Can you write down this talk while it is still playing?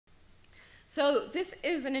So this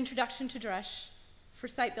is an introduction to Drush for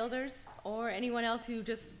site builders or anyone else who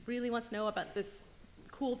just really wants to know about this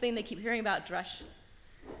cool thing they keep hearing about, Drush.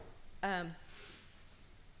 Oh,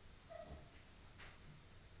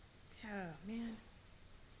 man.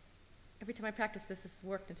 Every time I practice this, it's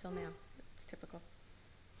worked until now. It's typical.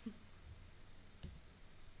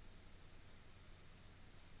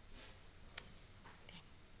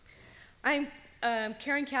 I'm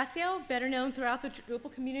Karen Cassio, better known throughout the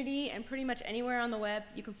Drupal community and pretty much anywhere on the web.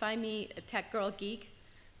 You can find me a Tech Girl Geek.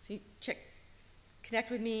 So you connect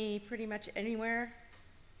with me pretty much anywhere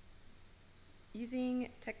using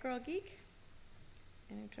Tech Girl Geek.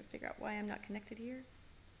 And I'm trying to figure out why I'm not connected here.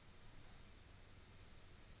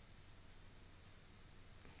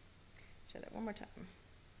 Let's try that one more time.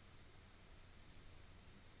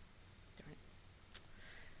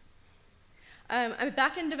 I'm a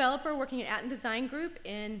backend developer working at Design Group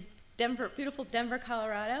in Denver, beautiful Denver,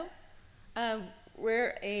 Colorado.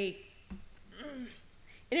 We're a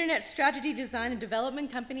internet strategy design and development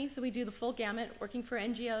company, so we do the full gamut, working for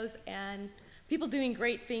NGOs and people doing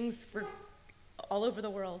great things for all over the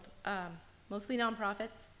world, mostly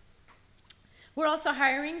nonprofits. We're also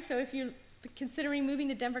hiring, so if you're considering moving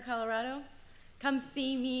to Denver, Colorado, come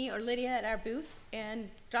see me or Lydia at our booth and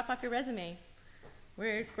drop off your resume.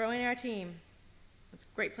 We're growing our team. It's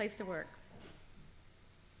a great place to work.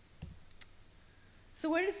 So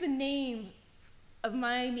where does the name of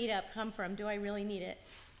my meetup come from? Do I really need it?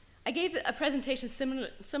 I gave a presentation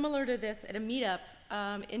similar to this at a meetup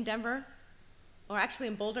in Denver, or actually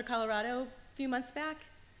in Boulder, Colorado, a few months back.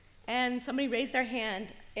 And somebody raised their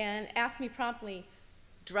hand and asked me promptly,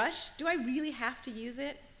 Drush, do I really have to use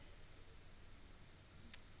it?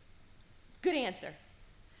 Good answer.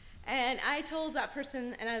 And I told that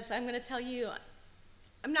person, and I'm going to tell you,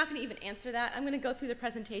 I'm not going to even answer that. I'm going to go through the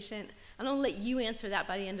presentation, and I'll let you answer that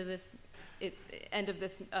by the end of this,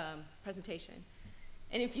 presentation.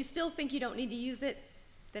 And if you still think you don't need to use it,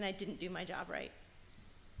 then I didn't do my job right.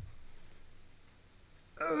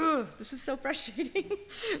 Ugh, this is so frustrating.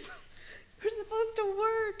 We're supposed to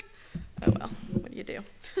work. Oh well, what do you do?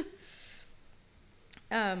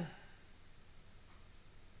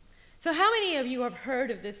 So how many of you have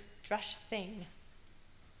heard of this Drush thing?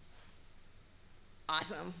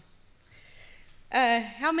 Awesome.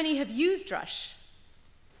 How many have used Drush?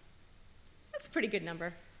 That's a pretty good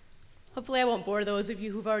number. Hopefully I won't bore those of you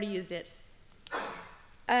who've already used it.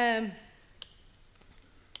 And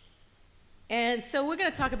so we're going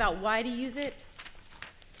to talk about why to use it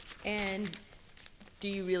and do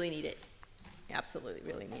you really need it? Absolutely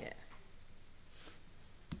really need it.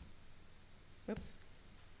 Whoops.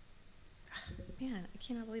 Man, I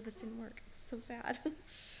cannot believe this didn't work. I'm so sad.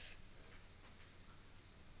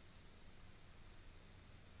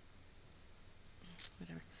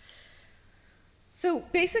 Whatever. So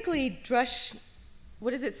basically, Drush,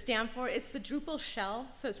 what does it stand for? It's the Drupal shell.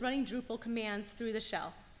 So it's running Drupal commands through the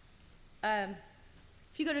shell. If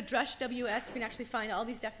you go to Drush WS, you can actually find all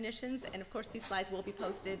these definitions. And of course, these slides will be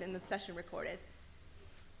posted and the session recorded.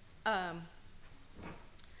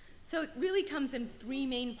 So it really comes in three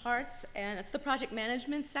main parts, and it's the project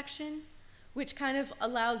management section, which kind of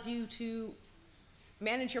allows you to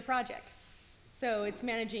manage your project. So it's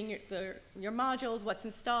managing your modules, what's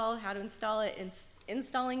installed, how to install it,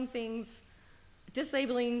 installing things,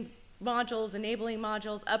 disabling modules, enabling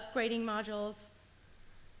modules, upgrading modules.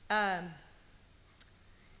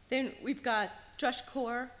 Then we've got Drush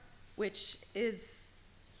Core, which is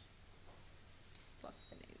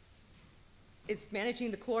it's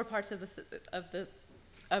managing the core parts of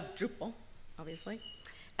Drupal, obviously.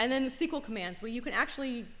 And then the SQL commands, where you can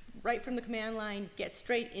actually, right from the command line, get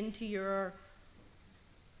straight into your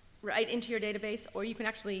database, or you can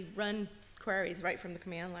actually run queries right from the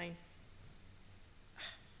command line.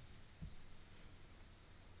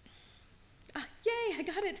 Ah, yay, I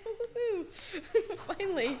got it.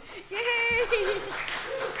 Finally. Yay!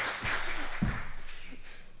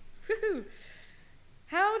 Woohoo!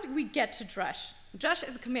 How do we get to Drush? Drush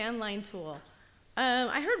is a command line tool.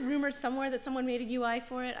 I heard rumors somewhere that someone made a UI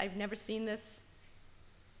for it. I've never seen this.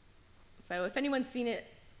 So if anyone's seen it,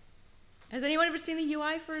 has anyone ever seen the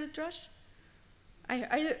UI for Drush?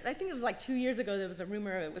 I think it was like 2 years ago there was a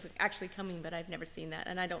rumor it was actually coming, but I've never seen that,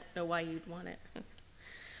 and I don't know why you'd want it.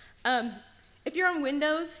 If you're on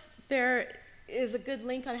Windows, there is a good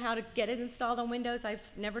link on how to get it installed on Windows. I've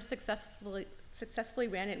never successfully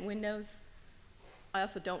ran it in Windows. I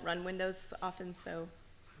also don't run Windows often, so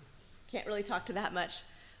can't really talk to that much.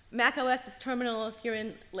 Mac OS is terminal. If you're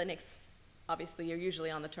in Linux, obviously you're usually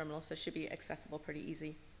on the terminal, so it should be accessible pretty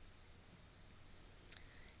easy.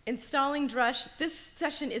 Installing Drush. This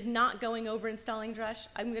session is not going over installing Drush.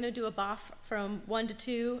 I'm going to do a BOF from 1 to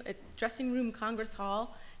 2 at Dressing Room Congress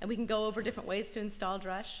Hall, and we can go over different ways to install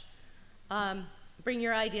Drush. Bring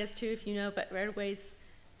your ideas too if you know better ways.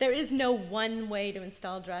 There is no one way to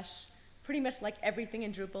install Drush. Pretty much like everything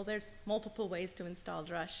in Drupal, there's multiple ways to install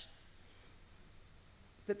Drush.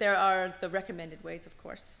 But there are the recommended ways, of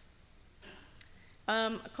course.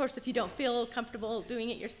 Of course, if you don't feel comfortable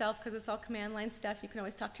doing it yourself because it's all command line stuff, you can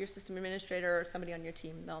always talk to your system administrator or somebody on your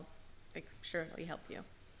team. They'll surely help you.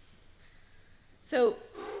 So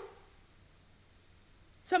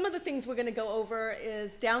some of the things we're going to go over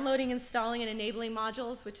is downloading, installing, and enabling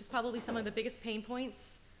modules, which is probably some of the biggest pain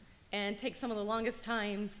points and takes some of the longest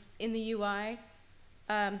times in the UI.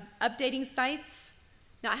 Updating sites,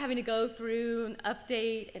 not having to go through and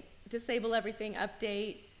update, disable everything,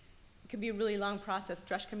 update. It can be a really long process.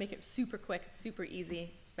 Drush can make it super quick, super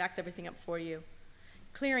easy, backs everything up for you.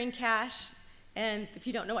 Clearing cache, and if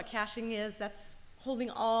you don't know what caching is, that's holding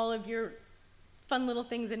all of your fun little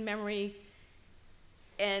things in memory.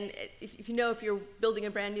 And if you know if you're building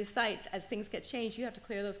a brand new site, as things get changed, you have to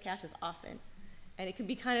clear those caches often. And it can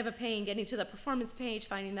be kind of a pain getting to the performance page,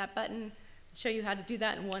 finding that button, show you how to do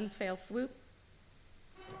that in one fell swoop.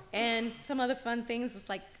 And some other fun things is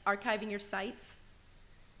like archiving your sites.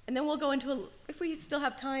 And then we'll go into, if we still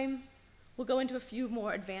have time, we'll go into a few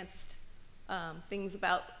more advanced things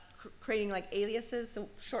about creating like aliases, so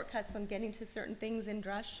shortcuts on getting to certain things in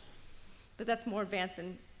Drush. But that's more advanced,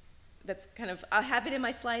 and that's kind of, I'll have it in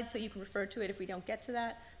my slides so you can refer to it if we don't get to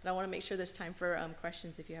that. But I want to make sure there's time for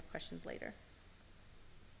questions if you have questions later.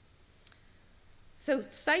 So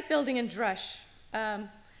site building in Drush. How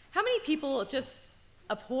many people just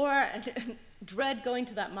abhor and dread going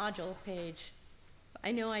to that modules page?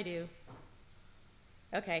 I know I do.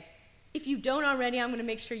 Okay. If you don't already, I'm going to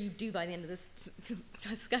make sure you do by the end of this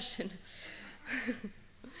discussion.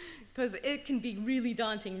 Because it can be really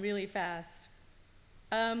daunting really fast.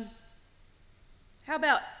 How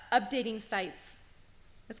about updating sites?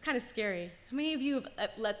 That's kind of scary. How many of you have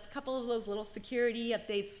let a couple of those little security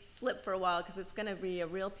updates slip for a while because it's going to be a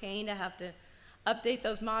real pain to have to update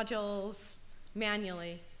those modules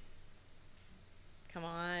manually? Come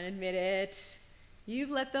on, admit it.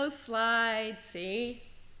 You've let those slide, see?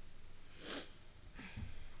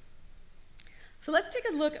 So let's take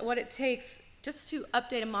a look at what it takes just to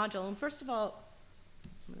update a module. And first of all,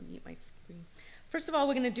 I'm going to mute my screen. First of all,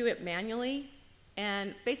 we're going to do it manually.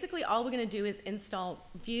 And basically, all we're going to do is install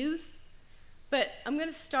views. But I'm going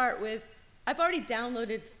to start with, I've already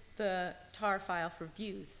downloaded the tar file for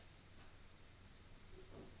views.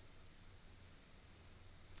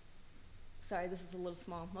 Sorry, this is a little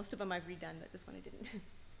small. Most of them I've redone, but this one I didn't.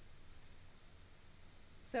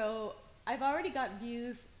 So I've already got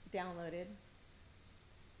views downloaded,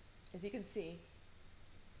 as you can see.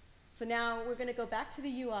 So now we're going to go back to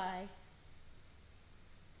the UI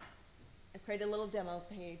and create a little demo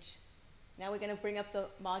page. Now we're going to bring up the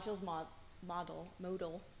modules modal.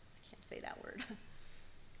 I can't say that word.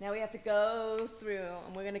 Now we have to go through,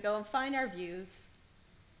 and we're going to go and find our views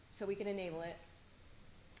so we can enable it.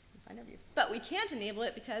 Find our views. But we can't enable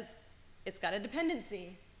it because it's got a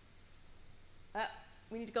dependency.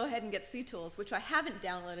 We need to go ahead and get CTools, which I haven't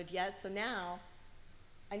downloaded yet, so now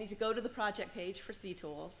I need to go to the project page for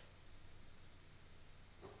CTools.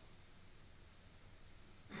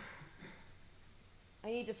 I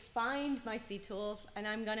need to find my CTools, and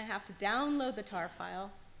I'm going to have to download the tar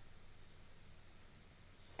file.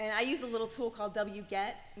 And I use a little tool called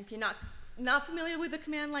wget. If you're not familiar with the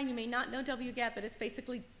command line, you may not know wget, but it's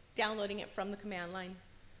basically downloading it from the command line.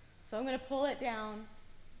 So I'm going to pull it down.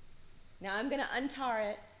 Now I'm going to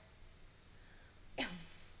untar it.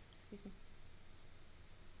 Excuse me.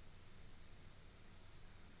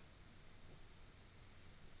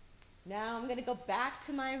 Now I'm going to go back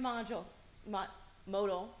to my modal, and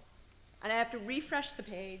I have to refresh the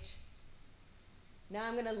page. Now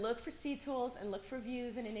I'm going to look for CTools and look for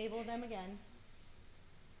views and enable them again.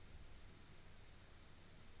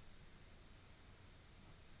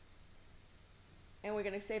 And we're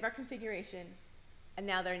going to save our configuration, and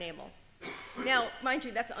now they're enabled. Now, mind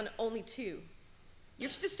you, that's on only 2.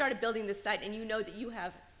 You've just started building this site, and you know that you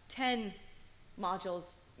have 10 modules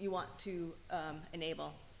you want to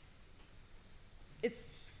enable.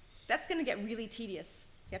 That's going to get really tedious.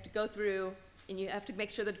 You have to go through, and you have to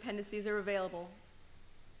make sure the dependencies are available.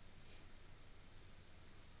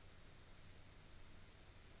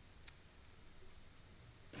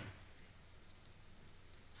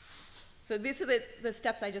 So these are the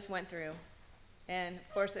steps I just went through. And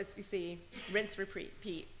of course, you see, rinse,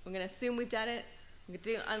 repeat. We're going to assume we've done it. We're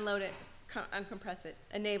going to unload it, uncompress it,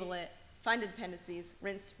 enable it, find the dependencies,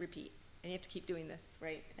 rinse, repeat. And you have to keep doing this,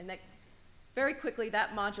 right? And that very quickly,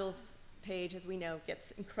 that modules page, as we know,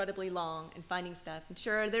 gets incredibly long and finding stuff. And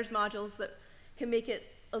sure, there's modules that can make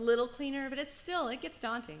it a little cleaner, but it gets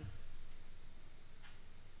daunting.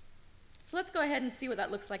 So let's go ahead and see what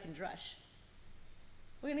that looks like in Drush.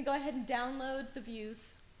 We're going to go ahead and download the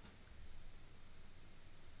views.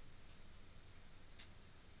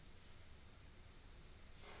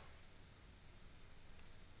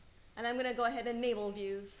 And I'm going to go ahead and enable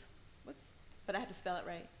views. Whoops, but I have to spell it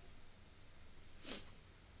right.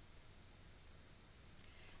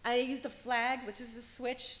 I used a flag, which is a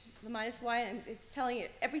switch, the -y, and it's telling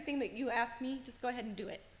it everything that you ask me, just go ahead and do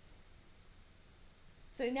it.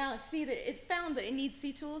 So now see that it found that it needs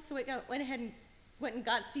ctools, so it went ahead and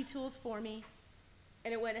got ctools for me,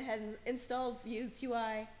 and it went ahead and installed Views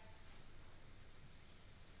UI.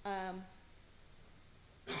 And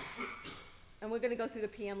we're going to go through the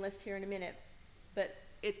PM list here in a minute, but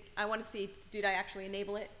I want to see, did I actually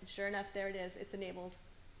enable it? And sure enough, there it is. It's enabled,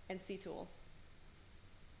 and ctools.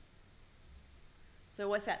 So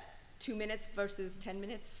what's that, 2 minutes versus 10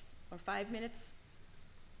 minutes or 5 minutes?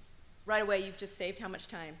 Right away, you've just saved how much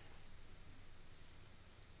time?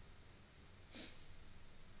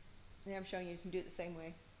 There I'm showing you can do it the same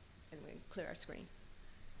way. And we clear our screen.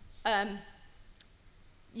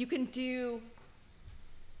 You can do,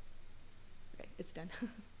 okay, it's done.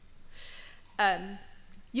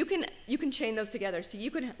 You can chain those together. So you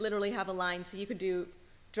could literally have a line. So you could do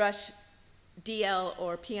Drush DL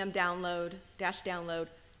or PM download, dash download.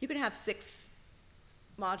 You can have 6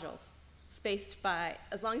 modules spaced by,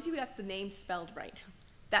 as long as you have the name spelled right.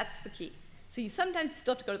 That's the key. So you sometimes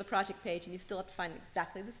still have to go to the project page and you still have to find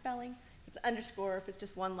exactly the spelling. If it's underscore, if it's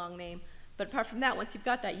just one long name. But apart from that, once you've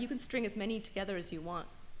got that, you can string as many together as you want.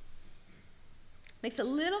 Makes it a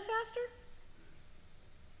little faster.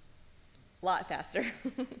 A lot faster.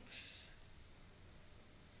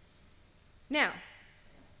 Now,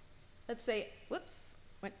 let's say, whoops,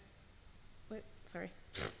 wait, sorry.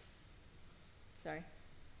 Sorry.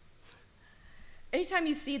 Anytime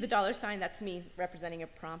you see the $, that's me representing a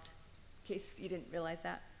prompt, in case you didn't realize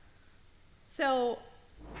that. So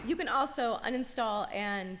you can also uninstall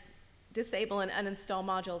and disable and uninstall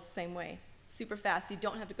modules the same way. Super fast. You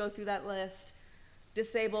don't have to go through that list,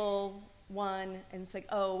 disable one, and it's like,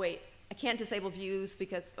 oh, wait, I can't disable views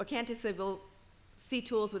because, or can't disable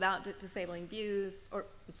ctools without disabling views, or,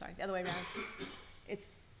 I'm sorry, the other way around.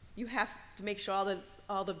 You have to make sure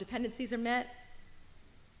all the dependencies are met.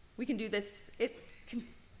 We can do this.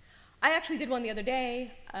 I actually did one the other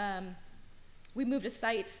day. We moved a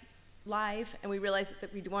site live, and we realized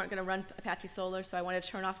that we weren't going to run Apache Solr, so I wanted to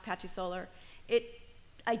turn off Apache Solr.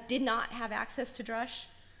 I did not have access to Drush,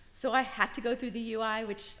 so I had to go through the UI,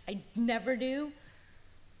 which I never do.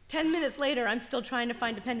 10 minutes later, I'm still trying to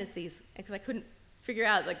find dependencies, because I couldn't figure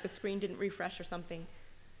out, like the screen didn't refresh or something.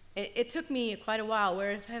 It took me quite a while,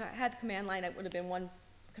 where if I had the command line, it would have been one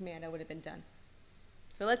command, I would have been done.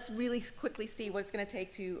 So let's really quickly see what it's going to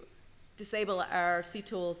take to disable our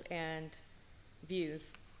ctools and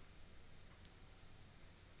views.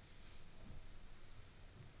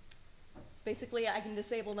 Basically, I can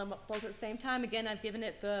disable them both at the same time. Again, I've given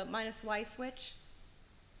it the -y switch.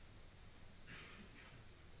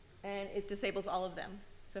 And it disables all of them.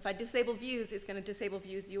 So if I disable views, it's going to disable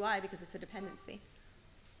views UI because it's a dependency.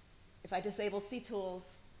 If I disable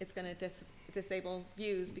ctools, it's going to disable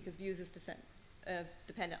views because views is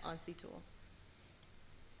dependent on ctools.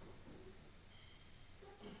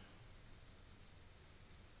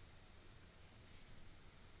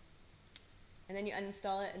 And then you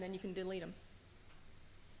uninstall it, and then you can delete them.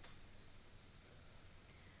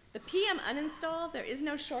 The PM uninstall, there is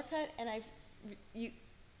no shortcut, and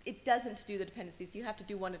it doesn't do the dependencies. You have to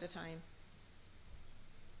do one at a time,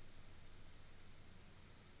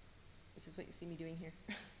 which is what you see me doing here.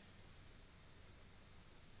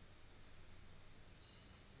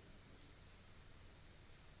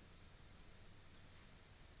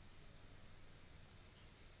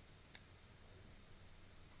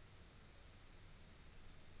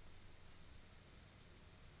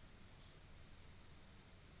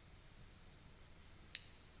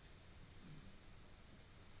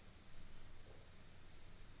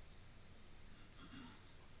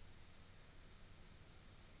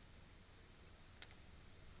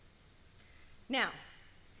 Now,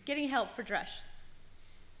 getting help for Drush.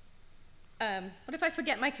 What if I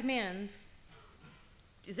forget my commands?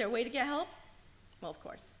 Is there a way to get help? Well, of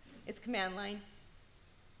course. It's command line.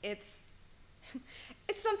 It's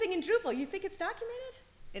something in Drupal. You think it's documented?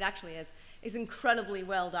 It actually is. It's incredibly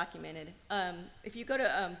well documented. If you go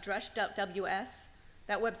to Drush.ws,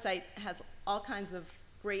 that website has all kinds of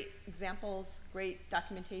great examples, great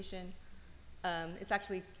documentation. It's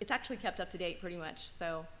actually kept up to date pretty much.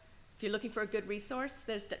 So if you're looking for a good resource,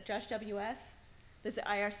 there's Drush.ws. There's the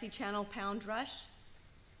IRC channel #Drush.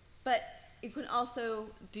 But you can also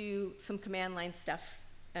do some command line stuff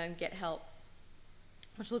and get help,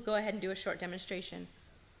 which we'll go ahead and do a short demonstration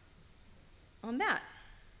on that.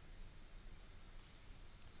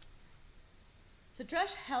 So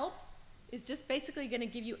Drush help is just basically going to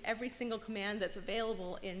give you every single command that's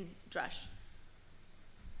available in Drush.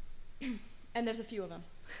 And there's a few of them.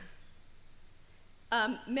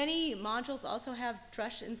 Many modules also have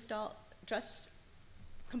Drush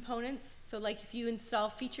components. So like if you install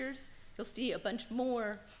features, you'll see a bunch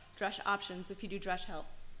more Drush options if you do Drush help.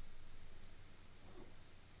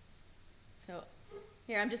 So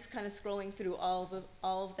here I'm just kind of scrolling through all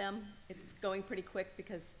of them. It's going pretty quick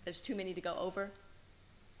because there's too many to go over.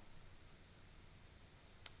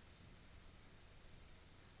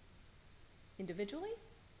 Individually,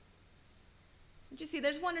 you see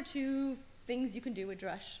there's one or two things you can do with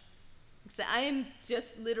Drush. So I am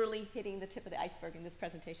just literally hitting the tip of the iceberg in this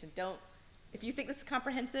presentation. If you think this is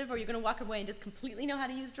comprehensive or you're going to walk away and just completely know how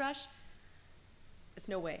to use Drush, there's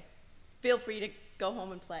no way. Feel free to go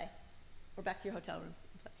home and play, or back to your hotel room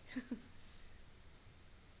and play.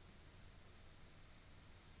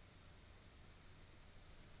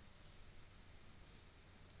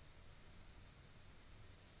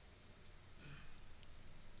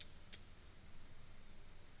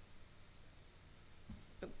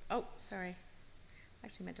 Oh, sorry. I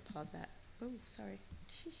actually meant to pause that. Oh, sorry.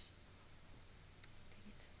 Sheesh. Dang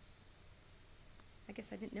it. I guess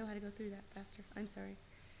I didn't know how to go through that faster. I'm sorry.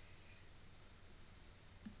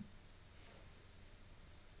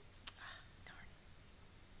 Darn.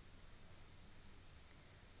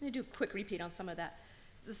 I'm going to do a quick repeat on some of that.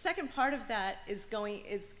 The second part of that is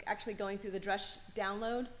actually going through the Drush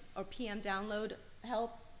download or PM download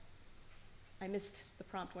help. I missed the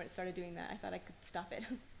prompt when it started doing that. I thought I could stop it.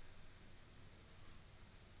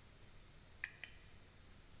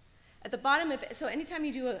 At the bottom of it, so anytime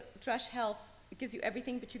you do a Drush help, it gives you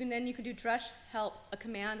everything, but you can do Drush help, a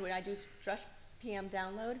command where I do Drush PM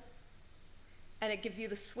download, and it gives you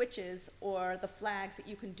the switches or the flags that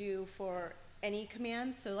you can do for any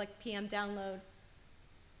command. So like PM download,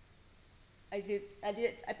 I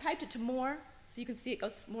piped it to more, so you can see it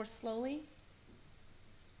goes more slowly.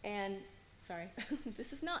 And sorry,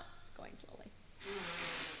 this is not going slowly.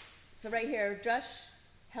 So right here, Drush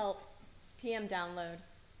help PM download.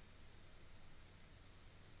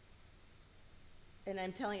 And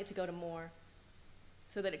I'm telling it to go to more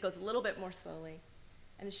so that it goes a little bit more slowly.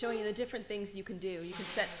 And it's showing you the different things you can do. You can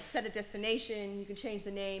set a destination, you can change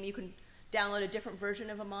the name, you can download a different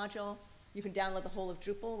version of a module, you can download the whole of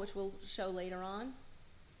Drupal, which we'll show later on.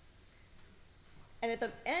 And at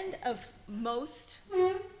the end of most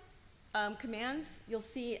commands, you'll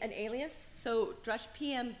see an alias. So Drush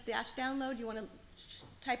PM dash download, you want to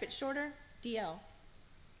type it shorter, DL.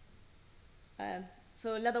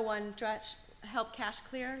 So another one, Drush help cache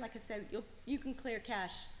clear. Like I said, you can clear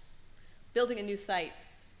cache building a new site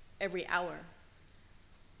every hour.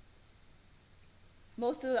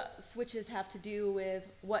 Most of the switches have to do with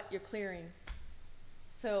what you're clearing.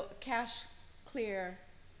 So cache clear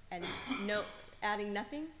and adding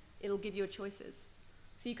nothing, it'll give you choices.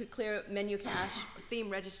 So you could clear menu cache, or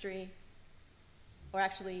theme registry, or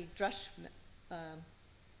actually Drush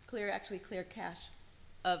clear cache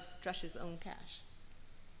of Drush's own cache.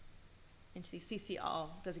 And see, CC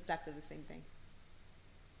all does exactly the same thing.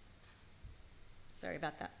 Sorry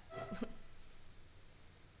about that.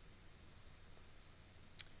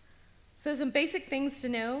 So some basic things to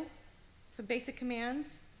know, some basic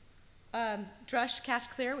commands. Drush cache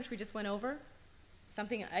clear, which we just went over,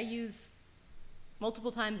 something I use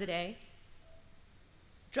multiple times a day.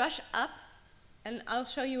 Drush up, and I'll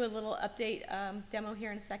show you a little update demo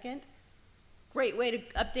here in a second. Great way to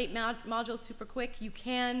update modules super quick. You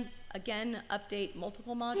can, again, update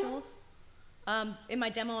multiple modules. In my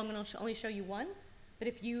demo, I'm going to only show you one. But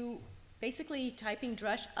if you basically typing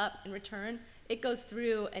Drush up in return, it goes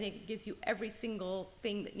through and it gives you every single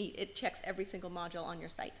thing that it checks every single module on your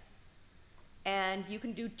site. And you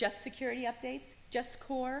can do just security updates, just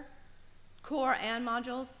core and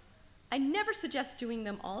modules. I never suggest doing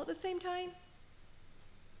them all at the same time.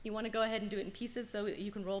 You want to go ahead and do it in pieces so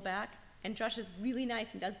you can roll back. And Drush is really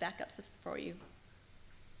nice and does backups for you.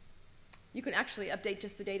 You can actually update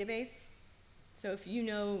just the database. So if you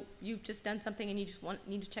know you've just done something and you just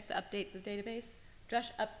need to check the update of the database,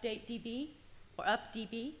 Drush update DB, or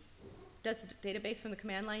updb. Does the database from the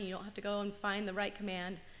command line. You don't have to go and find the right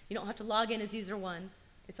command. You don't have to log in as user 1.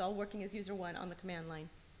 It's all working as user 1 on the command line.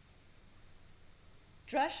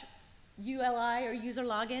 Drush ULI or user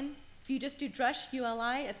login. If you just do Drush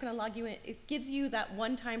ULI, it's going to log you in. It gives you that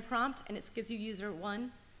one-time prompt, and it gives you user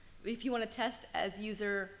 1. If you want to test as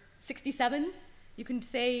user 67, you can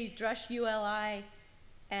say Drush ULI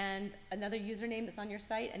and another username that's on your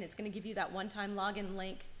site, and it's going to give you that one-time login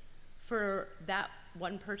link for that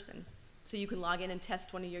one person. So you can log in and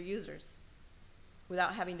test one of your users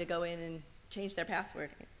without having to go in and change their password.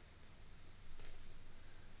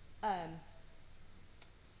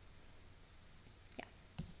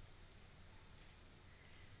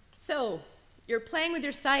 So you're playing with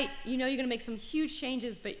your site. You know you're going to make some huge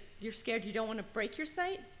changes, but you're scared you don't want to break your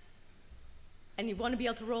site, and you want to be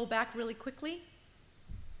able to roll back really quickly.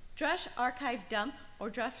 Drush Archive Dump,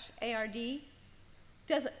 or Drush ARD,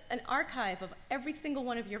 does an archive of every single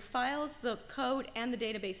one of your files, the code, and the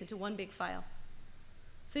database into one big file.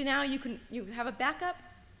 So now you have a backup.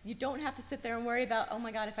 You don't have to sit there and worry about, oh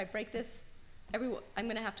my God, if I break this, I'm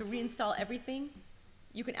going to have to reinstall everything.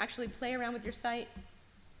 You can actually play around with your site,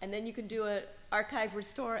 and then you can do an archive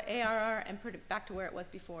restore, ARR, and put it back to where it was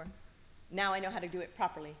before. Now I know how to do it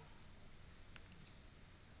properly.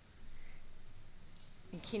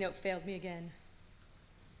 And Keynote failed me again.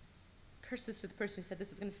 Curses to the person who said this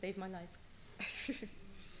was going to save my life.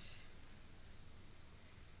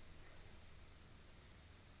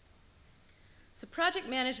 So project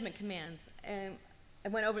management commands. I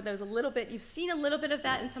went over those a little bit. You've seen a little bit of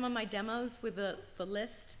that in some of my demos with the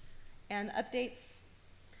list and updates.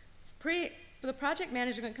 For the project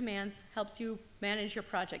management commands helps you manage your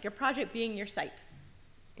project being your site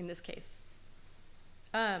in this case.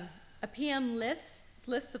 A PM list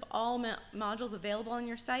lists of all modules available on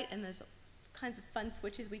your site, and there's kinds of fun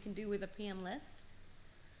switches we can do with a PM list.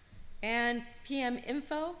 And PM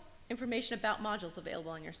info, information about modules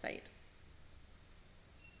available on your site.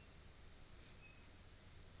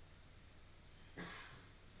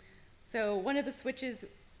 So one of the switches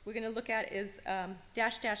we're going to look at is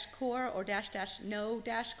 --core or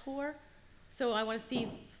 --no-core. So I want to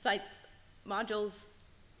see site modules,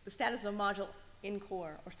 the status of a module in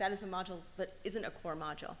core, or status of a module that isn't a core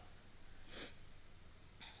module.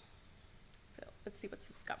 So let's see what this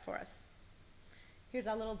has got for us. Here's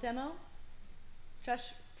our little demo.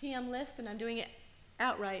 Drush PM list, and I'm doing it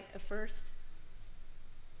outright at first.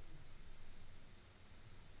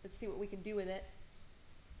 Let's see what we can do with it.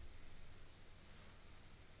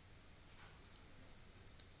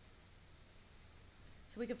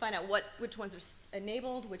 So we can find out which ones are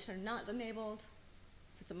enabled, which are not enabled,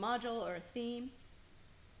 if it's a module or a theme.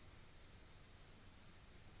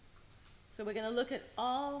 So we're going to look at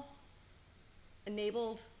all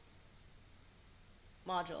enabled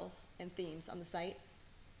modules and themes on the site.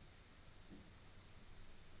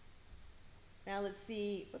 Now let's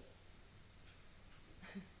see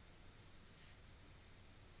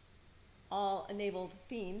all enabled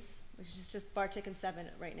themes, which is just Bartik and 7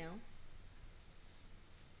 right now.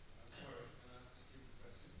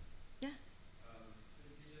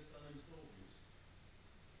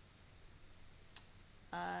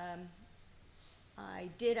 I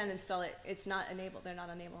did uninstall it. It's not enabled. They're not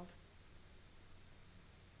enabled.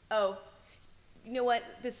 Oh, you know what?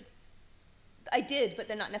 I did, but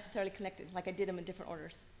they're not necessarily connected. Like I did them in different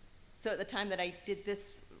orders. So at the time that I did this,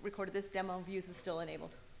 recorded this demo, views was still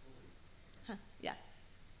enabled. Huh, yeah.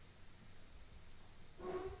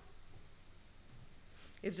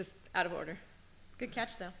 It was just out of order. Good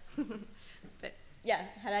catch, though. But yeah,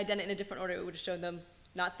 had I done it in a different order, it would have shown them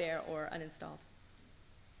not there or uninstalled.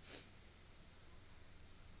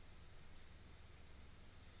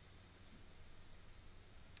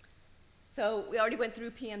 So we already went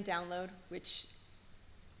through PM download, which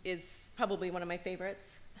is probably one of my favorites.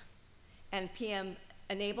 And PM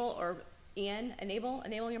enable, or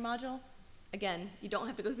enable your module. Again, you don't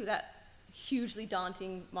have to go through that hugely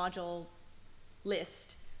daunting module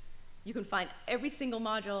list. You can find every single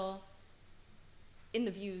module in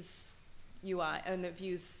the views UI, in the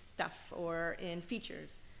views stuff, or in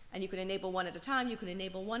features. And you can enable one at a time. You can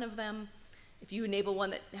enable one of them. If you enable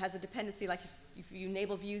one that has a dependency, like if you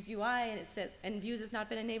enable views UI and it said, and views has not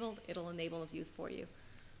been enabled, it'll enable the views for you.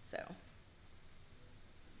 So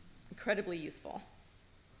incredibly useful.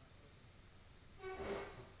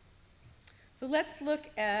 So let's look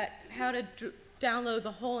at how to download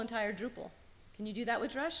the whole entire Drupal. Can you do that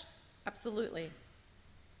with Drush? Absolutely.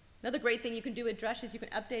 Another great thing you can do with Drush is you can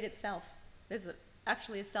update itself. There's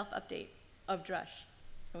actually a self-update of Drush.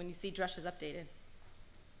 So when you see Drush is updated.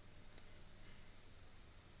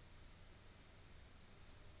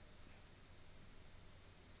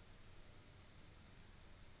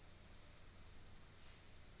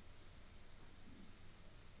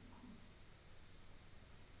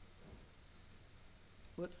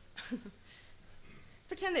 Whoops.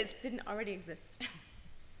 Pretend that it didn't already exist.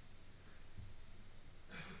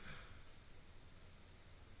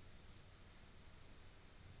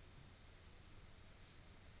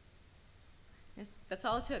 Yes, that's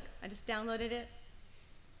all it took. I just downloaded it.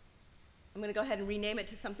 I'm going to go ahead and rename it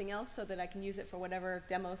to something else so that I can use it for whatever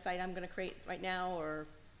demo site I'm going to create right now, or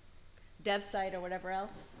dev site, or whatever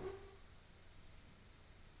else.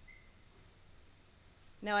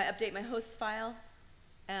 Now I update my host file,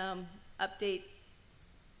 update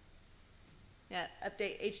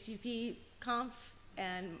HTTP conf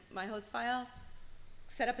and my host file,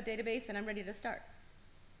 set up a database, and I'm ready to start.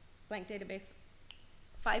 Blank database.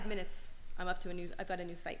 5 minutes, I've got a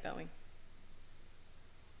new site going.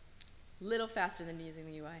 Little faster than using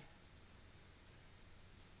the UI.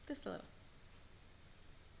 Just a little.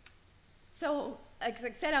 So, like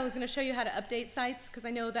I said, I was going to show you how to update sites, because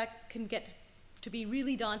I know that can get to be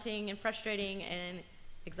really daunting and frustrating and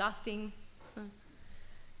exhausting.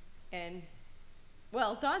 And,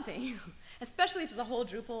 well, daunting, especially if it's a whole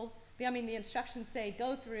Drupal. I mean, the instructions say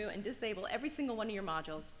go through and disable every single one of your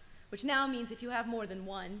modules, which now means if you have more than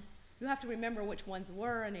one, you have to remember which ones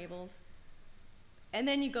were enabled. And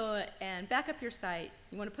then you go and back up your site.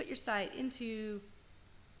 You want to put your site into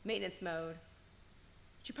maintenance mode,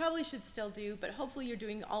 which you probably should still do, but hopefully you're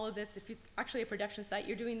doing all of this. If it's actually a production site,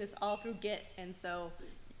 you're doing this all through Git, and so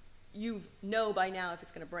you know by now if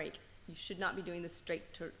it's going to break. You should not be doing this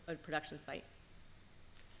straight to a production site.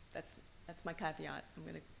 That's my caveat. I'm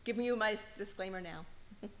going to give you my disclaimer now.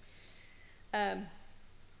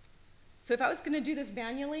 So if I was going to do this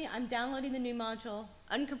manually, I'm downloading the new module,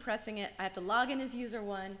 uncompressing it. I have to log in as user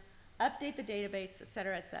 1, update the database, et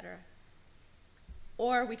cetera, et cetera.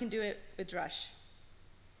 Or we can do it with Drush.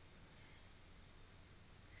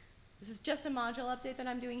 This is just a module update that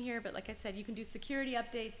I'm doing here, but like I said, you can do security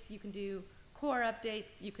updates, you can do core update,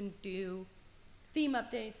 you can do theme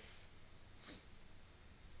updates.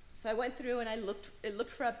 So I went through and it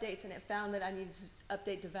looked for updates, and it found that I needed to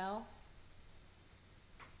update devel.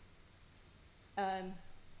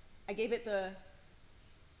 I gave it the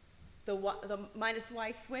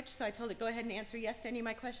 -y switch, so I told it go ahead and answer yes to any of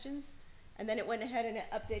my questions, and then it went ahead and it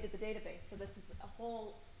updated the database. So this is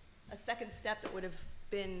a second step that would have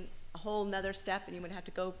been a whole nother step, and you would have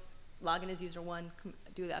to go log in as user 1,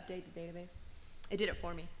 do the update to database. It did it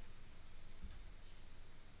for me.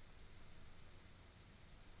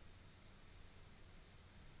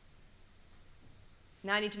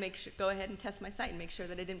 Now I need to go ahead and test my site and make sure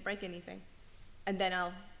that it didn't break anything. And then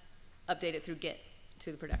I'll update it through Git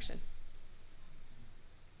to the production.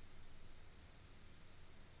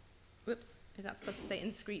 Whoops, is that supposed to say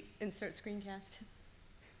insert screencast?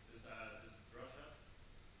 Does Drush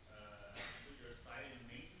put your site in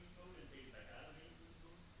maintenance mode and take it back out of maintenance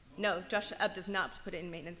mode? No, Drush Up does not put it in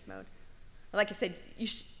maintenance mode. Like I said, you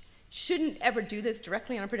shouldn't ever do this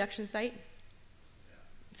directly on a production site. Yeah.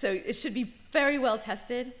 So it should be very well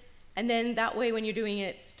tested. And then that way, when you're doing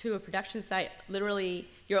it to a production site, literally,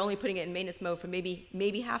 you're only putting it in maintenance mode for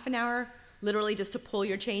maybe half an hour, literally just to pull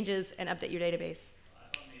your changes and update your database.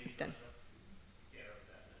 It's done.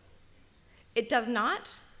 It does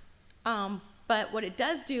not, but what it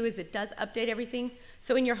does do is it does update everything.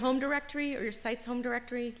 So in your home directory or your site's home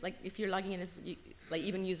directory, like if you're logging in as like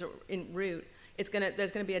even user in root, there's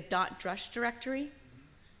gonna be a .drush directory,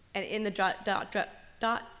 and in the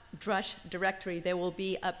 .drush directory there will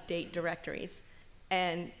be update directories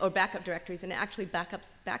or backup directories, and it actually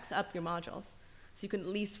backs up your modules, so you can at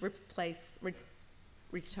least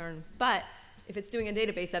return. But if it's doing a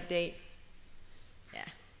database update, yeah,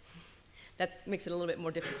 that makes it a little bit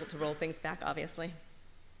more difficult to roll things back, obviously.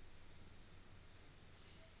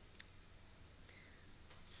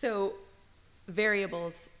 So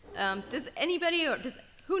variables. Does anybody,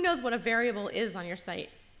 who knows what a variable is on your site?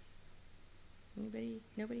 Anybody?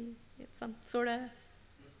 Nobody? Some sort of?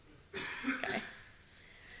 Okay.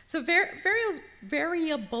 So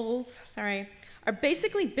variables, are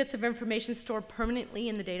basically bits of information stored permanently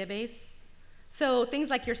in the database. So things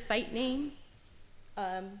like your site name,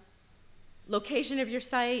 location of your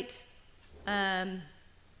site,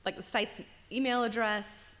 like the site's email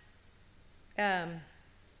address,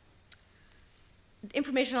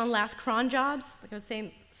 information on last cron jobs. Like I was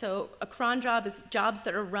saying, so a cron job is jobs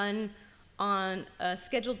that are run on a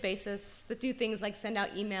scheduled basis that do things like send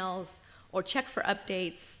out emails or check for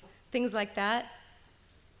updates, things like that.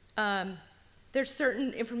 There's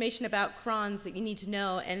certain information about crons that you need to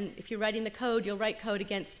know, and if you're writing the code, you'll write code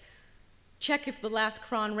against check if the last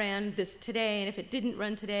cron ran this today, and if it didn't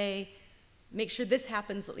run today, make sure this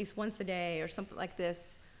happens at least once a day or something like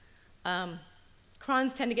this.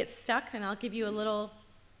 Crons tend to get stuck, and I'll give you a little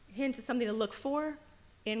hint is something to look for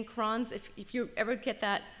in crons. If you ever get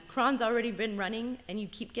that cron's already been running and you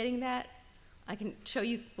keep getting that, I can show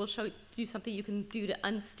you, we'll show you something you can do to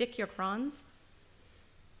unstick your crons.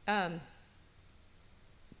 You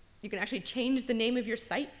can actually change the name of your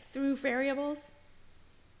site through variables.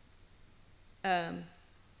 Some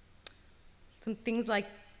things like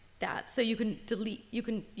that. So you can delete, you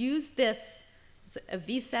can use this, a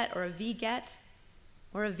vset or a vget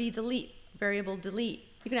or a vdelete, variable delete.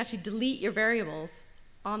 You can actually delete your variables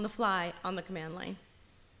on the fly on the command line.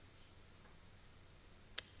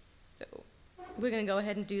 So we're going to go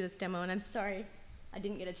ahead and do this demo, and I'm sorry I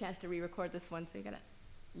didn't get a chance to re-record this one, so you got to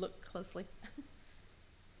look closely.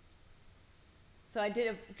 So I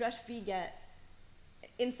did a Drush vget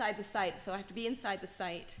inside the site, so I have to be inside the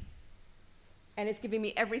site, and it's giving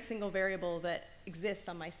me every single variable that exists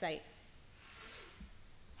on my site.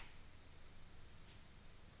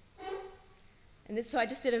 And this, so I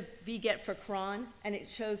just did a vget for cron, and it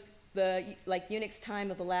shows the Unix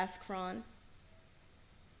time of the last cron.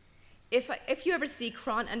 If you ever see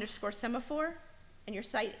cron underscore semaphore and your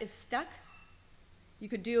site is stuck, you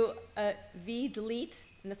could do a vdelete,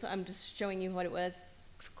 and that's what I'm just showing you what it was,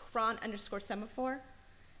 cron underscore semaphore,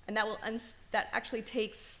 and that will that actually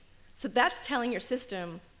takes, so that's telling your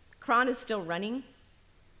system cron is still running.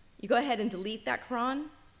 You go ahead and delete that cron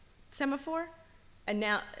semaphore, and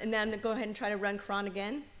then go ahead and try to run cron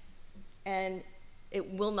again, and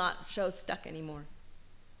it will not show stuck anymore.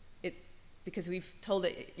 Because we've told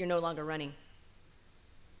it you're no longer running.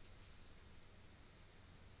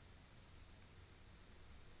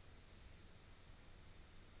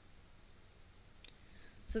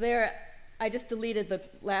 So there, I just deleted the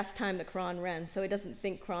last time the cron ran, so it doesn't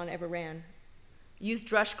think cron ever ran. Use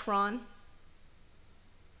Drush cron,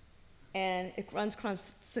 and it runs cron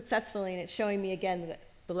successfully, and it's showing me again that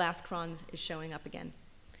the last cron is showing up again.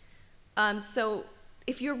 So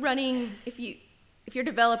if you're running, if your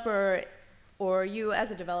developer or you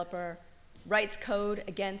as a developer writes code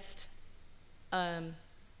against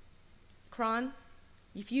cron,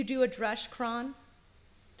 if you do a Drush cron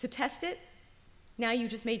to test it, now you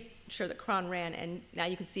just made sure that cron ran, and now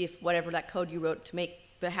you can see if whatever that code you wrote to make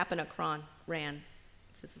the happen a cron ran.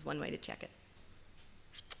 So this is one way to check it.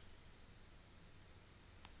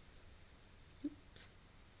 Oops.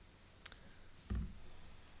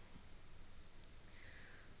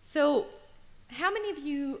 So how many of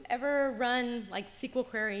you ever run like SQL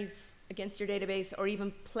queries against your database, or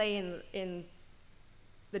even play in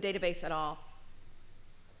the database at all?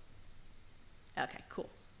 Okay, cool.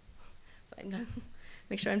 So I'm gonna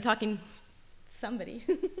make sure I'm talking to somebody.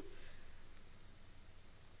 I'm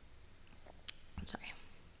sorry.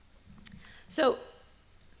 So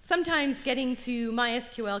sometimes getting to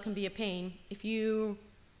MySQL can be a pain if you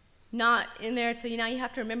not in there, so now you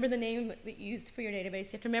have to remember the name that you used for your database.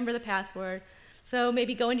 You have to remember the password. So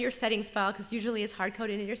maybe go into your settings file, because usually it's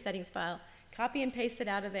hard-coded into your settings file. Copy and paste it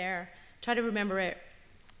out of there. Try to remember it.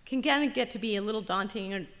 Can kind of get to be a little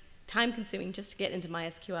daunting or time-consuming just to get into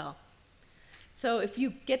MySQL. So if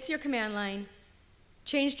you get to your command line,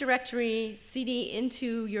 change directory cd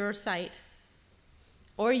into your site,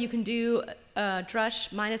 or you can do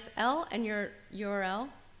drush -l and your URL.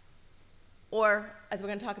 Or, as we're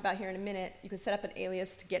going to talk about here in a minute, you can set up an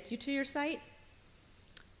alias to get you to your site.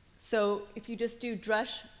 So if you just do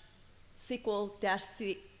drush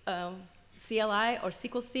SQL-CLI or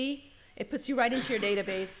SQL-C, it puts you right into your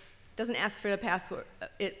database. Doesn't ask for the password.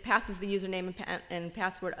 It passes the username and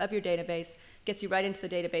password of your database, gets you right into the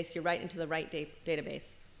database. You're right into the right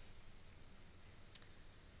database.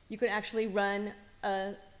 You can actually run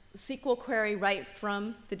a SQL query right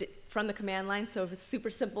from the command line. So if it's a super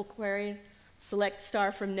simple query, select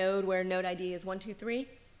star from node where node ID is 123.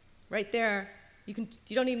 Right there, you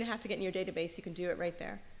don't even have to get in your database. You can do it right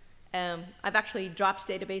there. I've actually dropped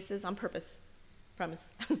databases on purpose, promise,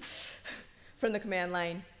 from the command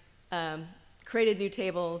line. Created new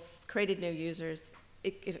tables, created new users.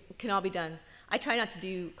 It can all be done. I try not to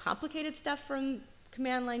do complicated stuff from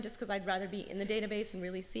command line just because I'd rather be in the database and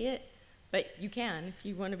really see it. But you can if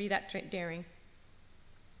you want to be that daring.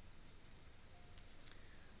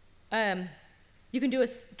 You can do a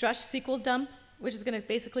Drush SQL dump, which is going to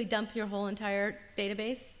basically dump your whole entire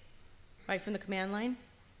database right from the command line.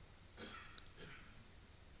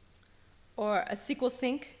 Or a SQL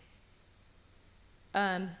sync.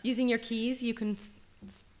 Using your keys, you can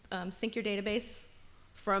sync your database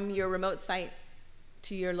from your remote site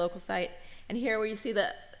to your local site. And here where you see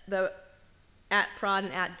the @prod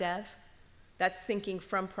and @dev, that's syncing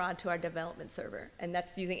from prod to our development server. And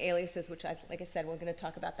that's using aliases, which, like I said, we're going to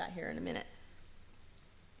talk about that here in a minute.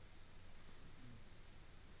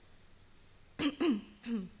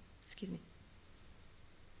 Excuse me.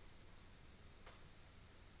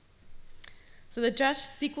 So the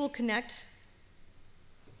Drush SQL Connect,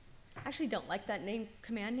 I actually don't like that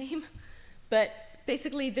command name, but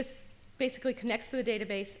basically this basically connects to the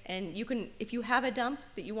database, and you can, if you have a dump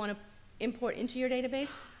that you want to import into your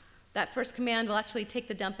database, that first command will actually take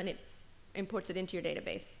the dump and it imports it into your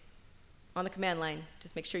database on the command line.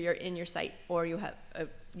 Just make sure you're in your site or you have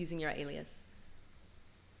using your alias.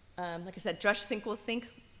 Like I said, Drush SQL Sync,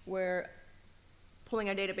 we're pulling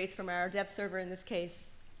our database from our dev server in this case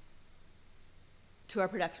to our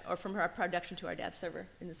production, or from our production to our dev server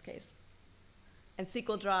in this case. And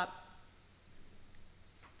SQL drop,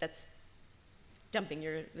 that's dropping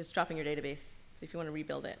your database. So if you want to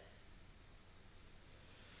rebuild it.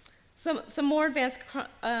 Some more advanced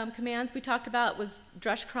commands we talked about was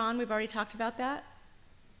Drush cron. We've already talked about that.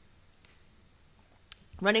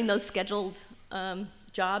 Running those scheduled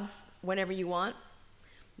jobs whenever you want,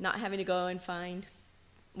 not having to go and find,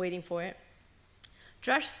 waiting for it.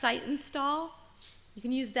 Drush site install, you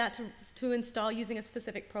can use that to install using a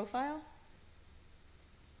specific profile.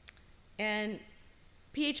 And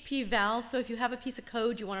PHP val, so if you have a piece of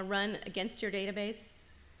code you want to run against your database,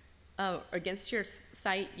 or against your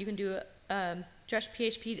site, you can do Drush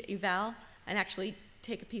PHP eval and actually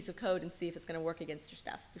take a piece of code and see if it's going to work against your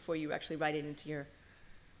stuff before you actually write it into your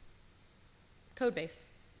code base.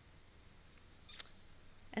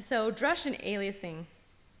 And so Drush and aliasing.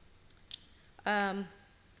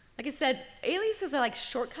 Like I said, aliases are like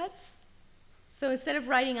shortcuts. So instead of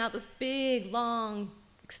writing out this big, long,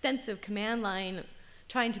 extensive command line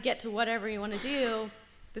trying to get to whatever you want to do,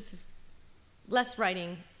 this is less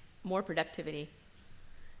writing, more productivity.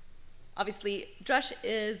 Obviously, Drush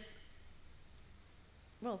is,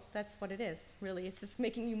 well, that's what it is, really. It's just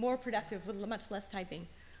making you more productive with much less typing.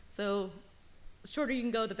 So the shorter you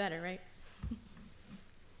can go, the better, right?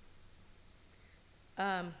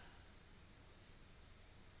 That's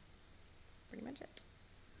pretty much it.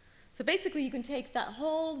 So basically, you can take that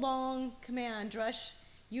whole long command, Drush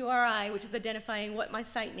URI, which is identifying what my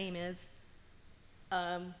site name is,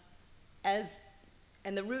 and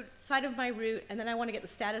the root side of my root, and then I want to get the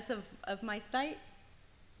status of my site,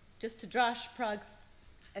 just to Drush Prague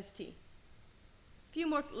st. A few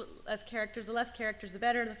more less characters. The less characters, the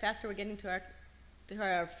better. The faster we're getting to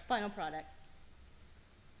our final product.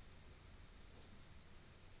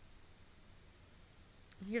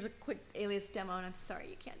 Here's a quick alias demo, and I'm sorry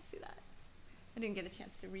you can't see that. I didn't get a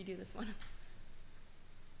chance to redo this one.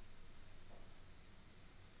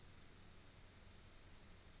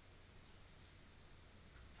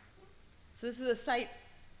 So this is a site,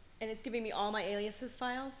 and it's giving me all my aliases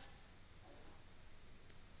files.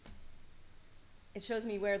 It shows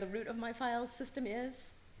me where the root of my file system is.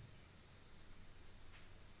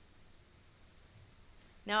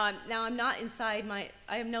 Now I'm not inside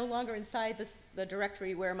I am no longer inside the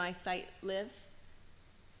directory where my site lives.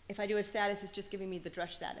 If I do a status, it's just giving me the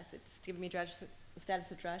Drush status. It's giving me the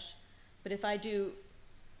status of Drush. But if I do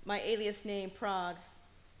my alias name Prague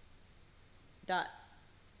dot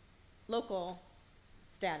local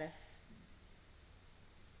status,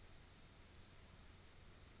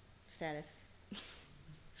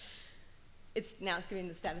 it's giving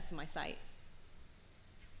the status of my site.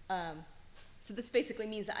 So this basically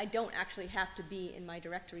means that I don't actually have to be in my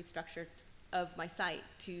directory structure of my site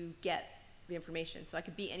to get the information. So I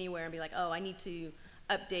could be anywhere and be like, oh, I need to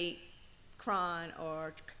update cron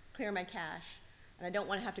or clear my cache, and I don't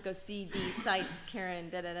want to have to go cd sites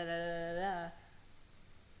Karen da da da da da da.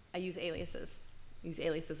 I use aliases. I use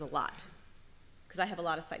aliases a lot because I have a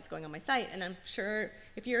lot of sites going on my site, and I'm sure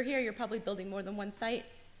if you're here, you're probably building more than one site,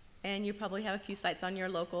 and you probably have a few sites on your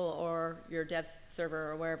local or your dev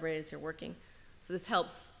server or wherever it is you're working. So this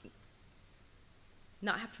helps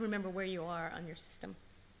not have to remember where you are on your system.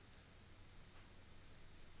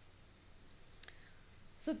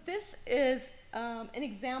 So this is an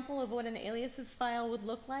example of what an aliases file would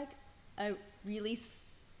look like, a really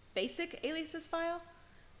basic aliases file.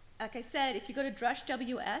 Like I said, if you go to Drush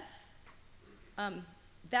WS,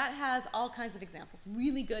 that has all kinds of examples,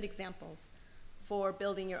 really good examples for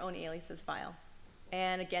building your own aliases file.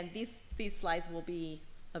 And again, these slides will be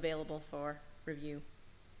available for review.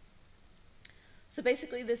 So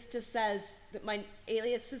basically, this just says that my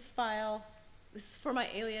aliases file, this is for my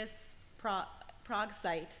alias Prague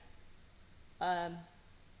site. That's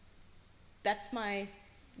my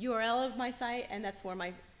URL of my site, and that's where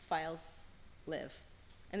my files live.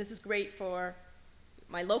 And this is great for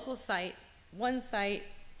my local site, one site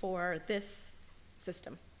for this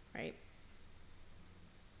system, right?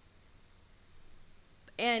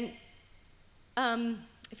 And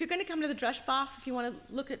if you're going to come to the Drush BOF, if you want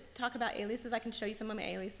to talk about aliases, I can show you some of my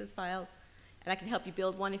aliases files, and I can help you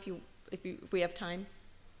build one if we have time.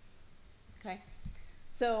 Okay.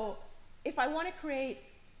 So if I want to create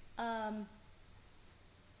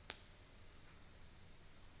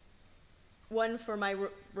one for my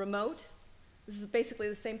remote, this is basically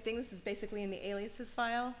the same thing. This is basically in the aliases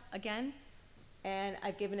file again, and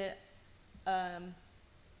I've given it.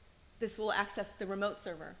 This will access the remote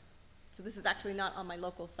server. So this is actually not on my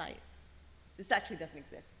local site. This actually doesn't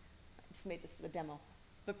exist. I just made this for the demo.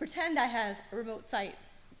 But pretend I have a remote site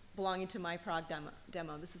belonging to my Prague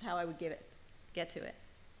demo. This is how I would get to it.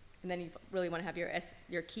 And then you really want to have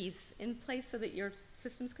your keys in place so that your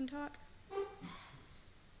systems can talk.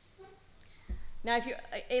 Now, if you're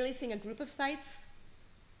aliasing a group of sites,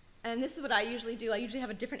 and this is what I usually do. I usually have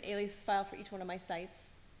a different alias file for each one of my sites.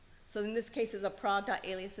 So in this case, it's a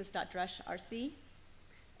prog.aliases.drush.rc.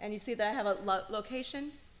 And you see that I have a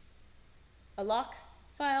location, a lock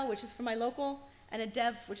file, which is for my local, and a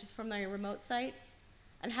dev, which is from my remote site.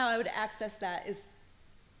 And how I would access that is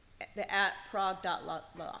the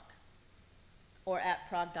 @prog.lock or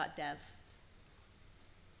 @prog.dev.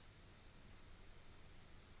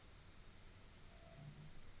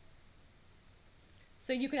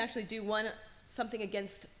 So you can actually do something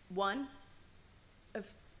against one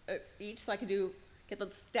of each. So I can get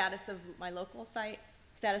the status of my local site,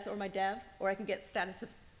 status or my dev, or I can get status of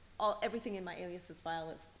everything in my aliases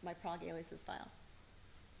file, my Prague aliases file,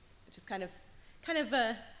 which is kind of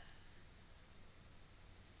a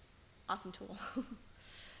awesome tool,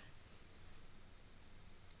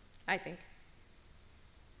 I think.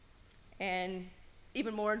 And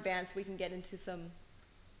even more advanced, we can get into some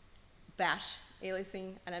bash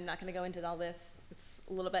aliasing, and I'm not going to go into all this. It's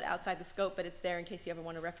a little bit outside the scope, but it's there in case you ever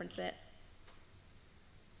want to reference it.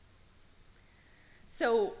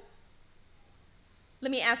 So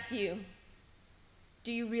let me ask you,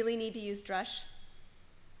 do you really need to use Drush?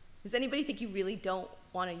 Does anybody think you really don't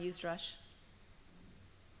want to use Drush?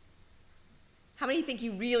 How many think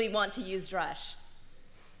you really want to use Drush?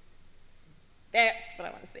 That's what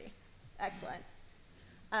I want to see. Excellent.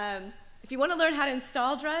 If you want to learn how to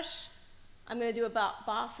install Drush, I'm going to do a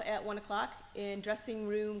BOF at 1 o'clock in dressing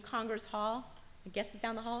room Congress Hall. I guess it's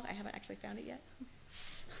down the hall. I haven't actually found it yet.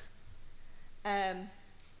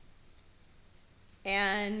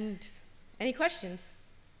 And any questions?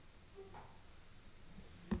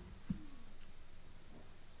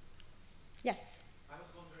 Yes. I was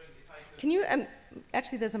wondering if I could. Can you,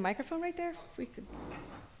 actually there's a microphone right there. If we could.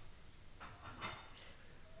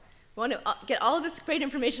 We want to get all of this great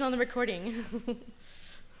information on the recording.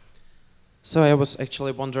 So I was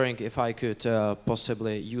actually wondering if I could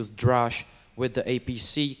possibly use Drush with the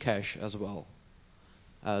APC cache as well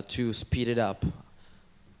to speed it up.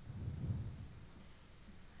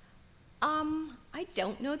 I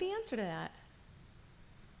don't know the answer to that.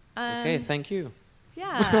 Okay, thank you.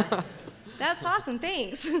 Yeah, that's awesome,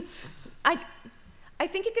 thanks. I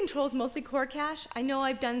think it controls mostly core cache. I know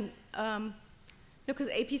I've done, no, because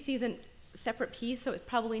APC is a separate piece, so it's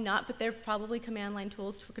probably not, but they're probably command line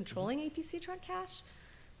tools for controlling APC trunk cache.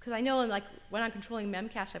 Because I know, like, when I'm controlling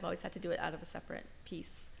memcache, I've always had to do it out of a separate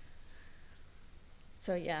piece.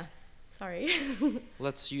 So yeah, sorry.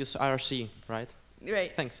 Let's use IRC, right?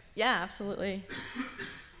 Right. Thanks. Yeah, absolutely.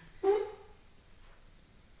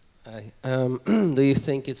 Do you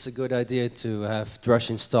think it's a good idea to have Drush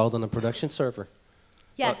installed on a production server?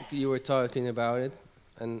 Yes. You were talking about it,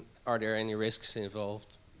 and are there any risks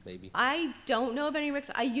involved, maybe? I don't know of any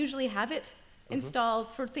risks. I usually have it installed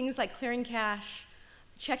for things like clearing cache,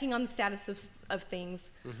 checking on the status of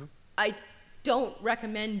things. I don't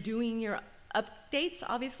recommend doing your updates,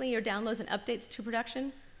 obviously, your downloads and updates to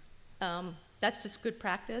production. That's just good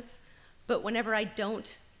practice. But whenever I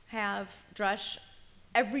don't have Drush,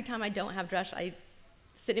 every time I don't have Drush, I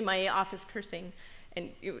sit in my office cursing.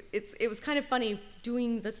 And it was kind of funny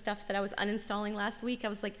doing the stuff that I was uninstalling last week. I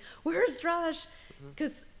was like, where's Drush?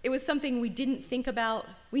 Because it was something we didn't think about.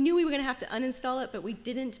 We knew we were going to have to uninstall it, but we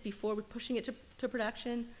didn't before we pushing it to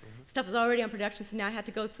production. Stuff was already on production, so now I had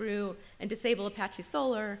to go through and disable Apache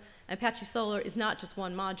Solr. And Apache Solr is not just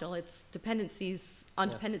one module. It's dependencies on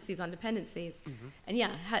dependencies on dependencies. And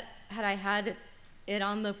yeah, had I had it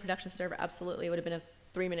on the production server, absolutely, it would have been a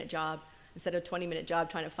 3-minute job instead of a 20-minute job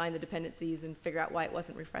trying to find the dependencies and figure out why it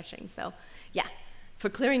wasn't refreshing. So yeah, for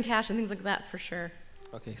clearing cache and things like that, for sure.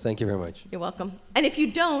 Okay, thank you very much. You're welcome. And if you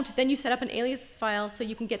don't, then you set up an alias file so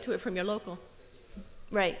you can get to it from your local.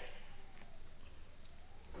 Right.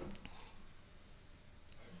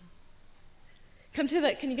 Can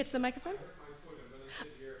you get to the microphone?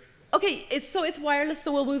 Okay, so it's wireless,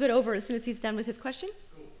 so we'll move it over as soon as he's done with his question.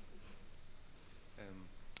 Cool.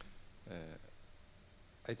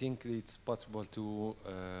 I think it's possible to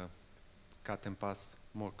cut and paste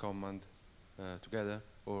more command together,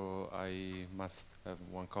 or I must have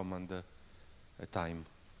one command a time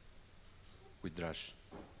with Drush.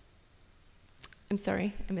 I'm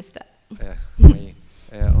sorry, I missed that.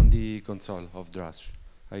 On the console of Drush,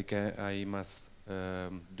 I must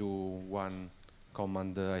do one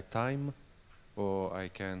command at a time, or I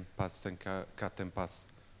can paste and cut and paste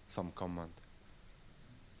some command.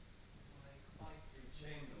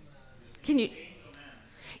 Can you?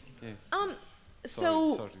 Yeah.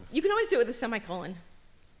 So Sorry. you can always do it with a semicolon.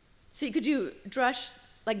 So you could do drush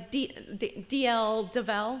like DL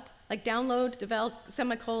devel, like download devel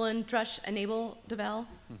semicolon drush enable devel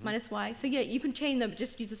minus y. So yeah, you can chain them.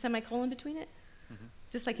 Just use a semicolon between it,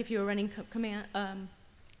 just like if you were running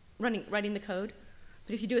writing the code.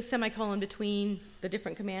 But if you do a semicolon between the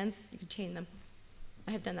different commands, you can chain them.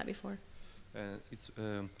 I have done that before.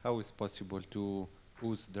 How is possible to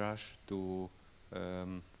use Drush to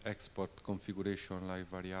export configuration like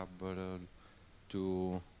variable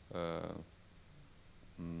to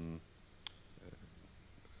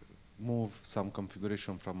move some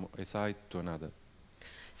configuration from a site to another?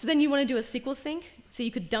 So then you want to do a SQL sync. So you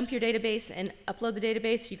could dump your database and upload the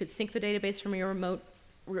database. You could sync the database from your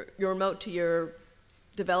remote to your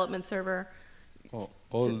development server.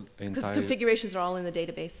 Because configurations are all in the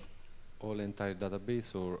database. All entire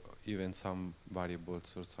database, or even some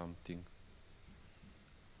variables or something?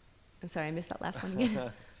 I'm sorry, I missed that last one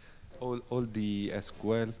again. all the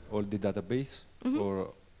SQL, all the database,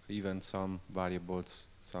 or even some variables,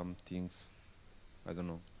 some things, I don't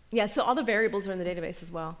know. Yeah, so all the variables are in the database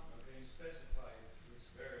as well. Can you specify which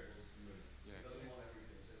variables to move? Yeah. It doesn't want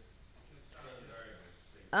everything, just certain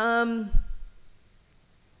variables.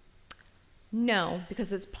 No,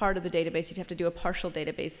 because it's part of the database. You'd have to do a partial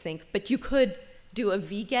database sync. But you could do a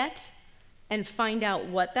vget and find out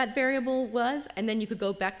what that variable was, and then you could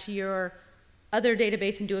go back to your other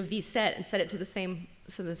database and do a vset and set it to the same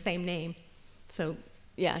name. So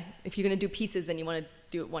yeah, if you're going to do pieces, then you want to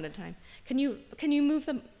do it one at a time. Can you move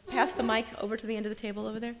them pass the mic over to the end of the table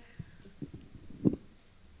over there?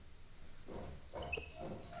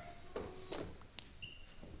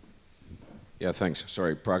 Yeah, thanks.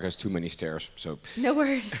 Sorry, Prague has too many stairs, so. No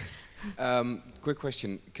worries. Quick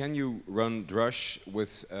question: can you run Drush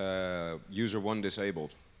with user 1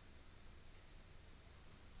 disabled?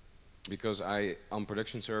 Because on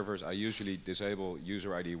production servers, I usually disable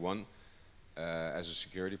user ID 1 as a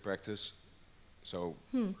security practice. So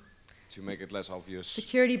to make it less obvious.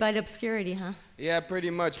 Security by obscurity, huh? Yeah, pretty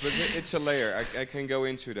much, but it's a layer. I can go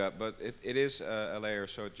into that, but it is a layer.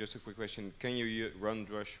 So just a quick question: can you run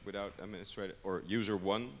Drush without administrator or user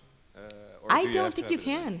 1? Or I don't think you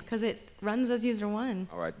can, because it runs as user 1.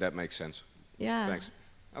 All right, that makes sense. Yeah. Thanks.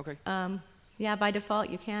 Okay. Yeah, by default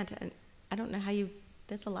you can't, and I don't know how you.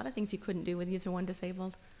 There's a lot of things you couldn't do with user 1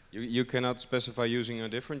 disabled. You cannot specify using a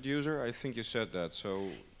different user. I think you said that. So.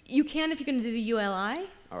 You can if you're going to do the ULI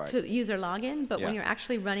Right. to user login, but Yeah. when you're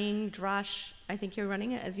actually running Drush, I think you're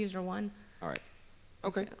running it as user 1. All right.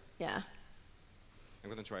 Okay. So, yeah. I'm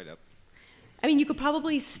gonna try that. I mean, you could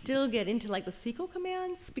probably still get into like the SQL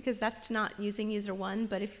commands because that's not using user 1,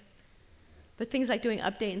 but things like doing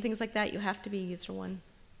update and things like that, you have to be user 1.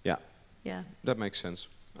 Yeah. Yeah. That makes sense.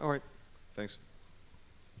 All right. Thanks.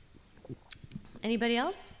 Anybody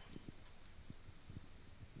else?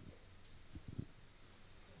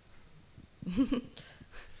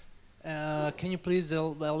 Can you please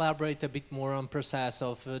elaborate a bit more on process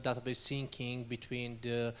of database syncing between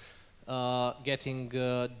the getting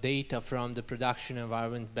data from the production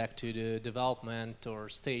environment back to the development or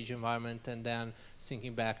stage environment, and then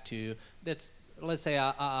syncing back to, let's say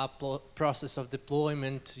a process of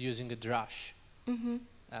deployment using a Drush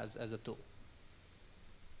as a tool?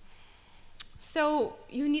 So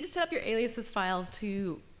you need to set up your aliases file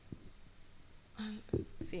to,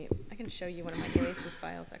 let's see, I can show you one of my aliases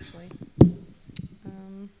files actually.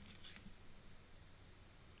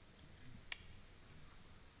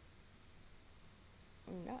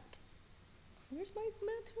 Where's my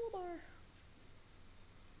toolbar?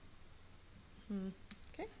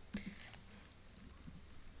 Okay.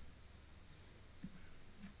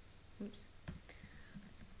 Oops.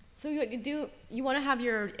 So what you do, you want to have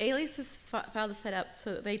your aliases file to set up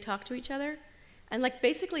so that they talk to each other. And like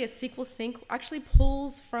basically a SQL sync actually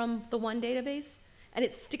pulls from the one database and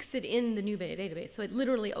it sticks it in the new database. So it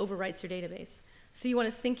literally overwrites your database. So you want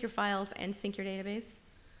to sync your files and sync your database.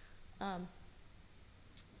 I'm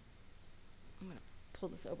going to pull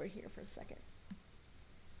this over here for a second.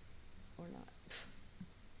 Or not.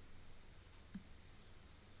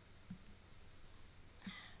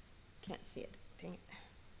 Can't see it. Dang it.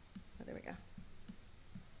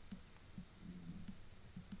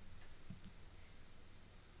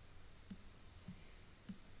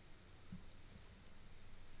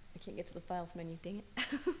 can't get to the files menu, dang it.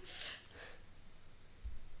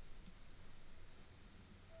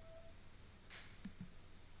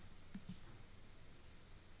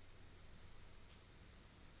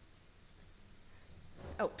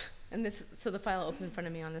 Oh, and this, so the file opened in front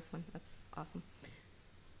of me on this one. That's awesome.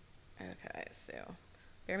 Okay, so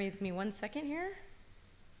bear with me 1 second here.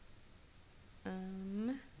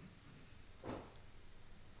 Oh,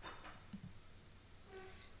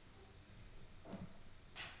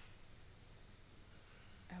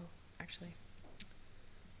 actually.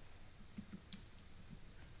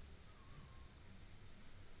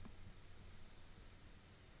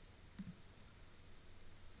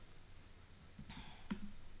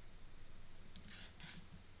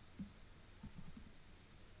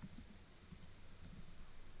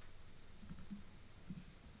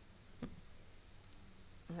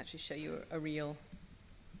 I'll actually show you a real.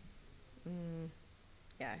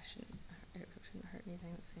 Yeah, it shouldn't hurt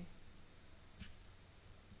anything. Let's see.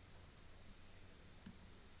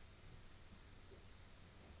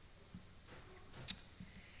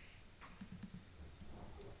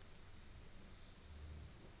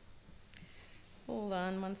 Hold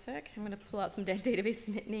on 1 sec. I'm going to pull out some database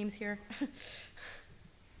names here.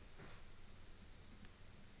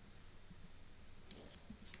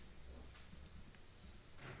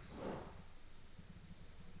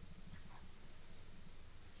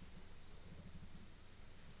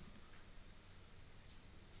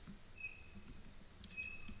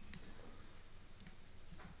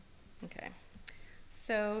 Okay,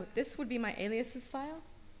 so this would be my aliases file.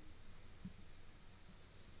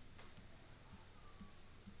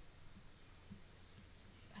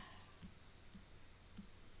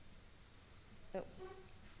 Oh,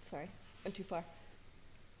 sorry, went too far.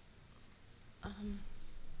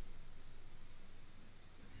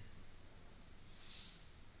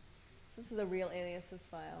 This is a real aliases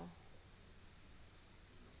file.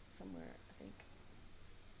 Somewhere, I think.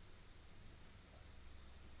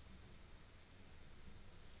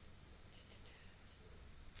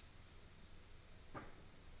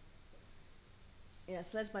 Yeah, so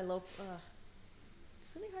that's my local.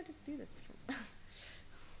 It's really hard to do this.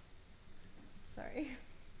 Sorry.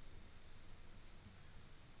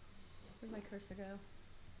 Where'd my cursor go?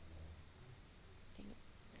 Dang it.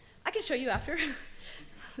 I can show you after.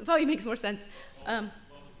 It probably makes more sense. Deployment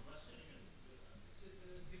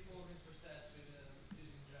process with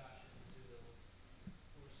using Drush to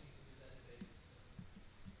forcing the database.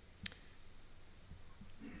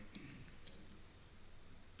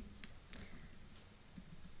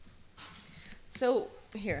 So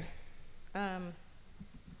here.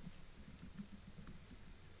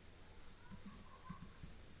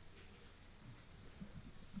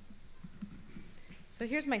 So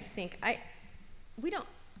here's my sync.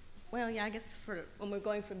 Well, yeah, I guess for when we're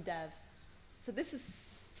going from dev. So this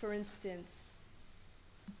is, for instance,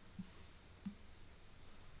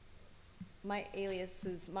 my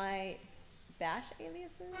aliases, my bash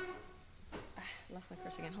aliases. Lost my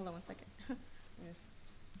cursor again. Hold on 1 second.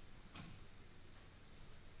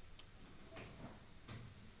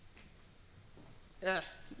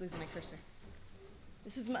 Keep losing my cursor.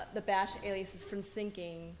 This is the bash aliases from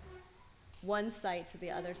syncing one site to the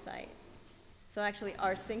other site. So actually,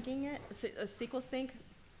 our syncing it, a SQL sync,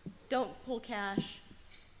 don't pull cache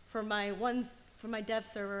from my dev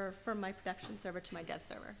server, from my production server to my dev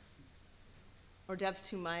server, or dev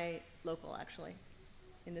to my local, actually,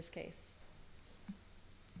 in this case.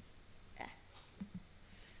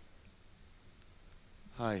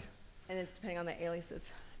 Hi. And it's depending on the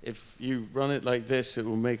aliases. If you run it like this, it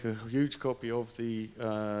will make a huge copy of the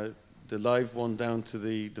live one down to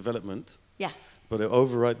the development. Yeah. But it will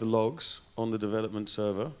overwrite the logs on the development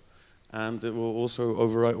server, and it will also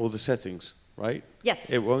overwrite all the settings, right? Yes.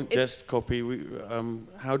 It won't just copy.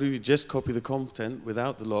 How do you just copy the content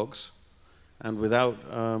without the logs, and without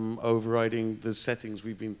overriding the settings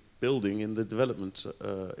we've been building in the development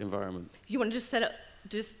environment? You want to just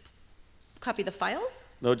just copy the files?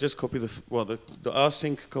 No, just copy the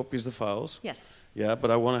rsync copies the files. Yes. Yeah, but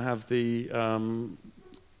I want to have the.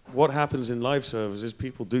 What happens in live servers is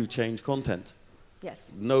people do change content.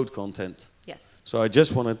 Yes. Node content. Yes. So I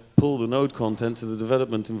just want to pull the node content to the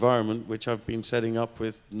development environment, which I've been setting up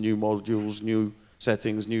with new modules, new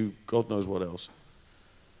settings, new God knows what else.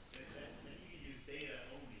 Then you can use data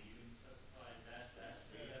only. You can specify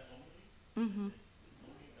data only. Mm-hmm. It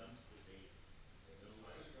only dumps the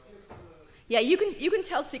data. Yeah, you can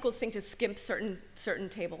tell SQL Sync to skimp certain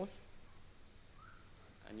tables.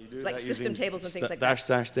 And you do Like that system using tables and things like dash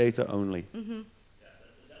that. dash data only. Mm-hmm. Yeah,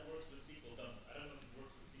 that works with SQL dump. I don't know if it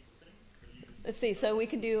works with SQL sync, but you can. Let's see. So we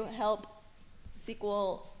can do help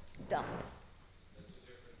SQL dump. That's a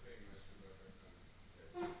different thing, Mr.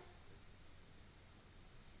 Becker.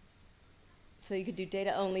 So you could do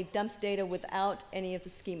data only, dumps data without any of the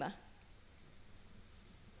schema.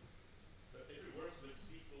 But if it works with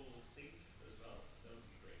SQL sync as well, that would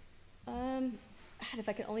be great. God, if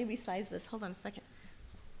I could only resize this. Hold on a second.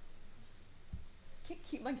 I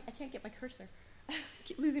can't get my cursor. I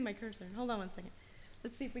keep losing my cursor. Hold on one second.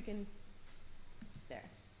 Let's see if we can.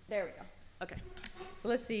 There we go. Okay. So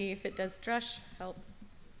let's see if it does Drush help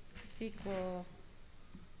SQL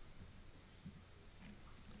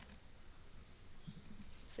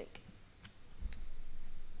sync.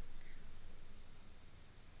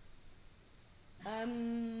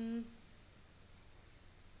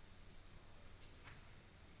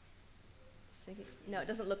 No, it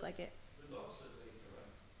doesn't look like it. The logs are data, right?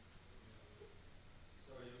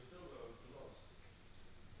 So you still go with the logs.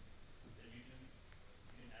 Then you can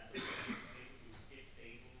add the table to skip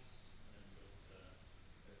tables and build.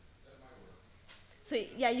 That might work. So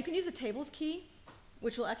yeah, you can use the tables key,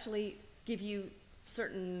 which will actually give you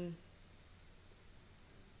certain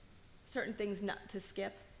things not to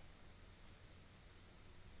skip.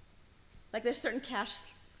 Like there's certain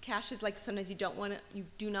caches, like sometimes you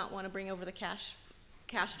do not want to bring over the cache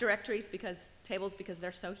directories because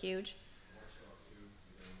they're so huge.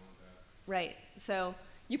 Right. So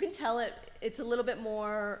you can tell it's a little bit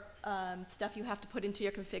more stuff you have to put into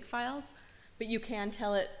your config files, but you can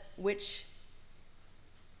tell it which.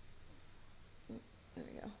 There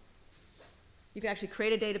we go. You can actually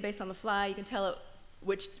create a database on the fly. You can tell it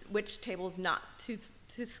which tables not to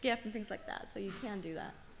skip and things like that. So you can do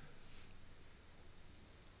that.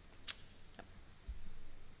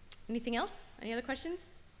 Anything else? Any other questions?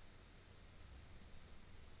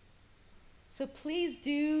 So please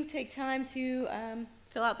do take time to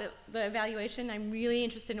fill out the evaluation. I'm really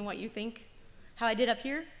interested in what you think, how I did up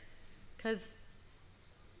here, because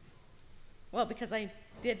I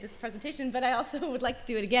did this presentation, but I also would like to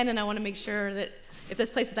do it again, and I want to make sure that if there's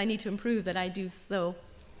places I need to improve, that I do so,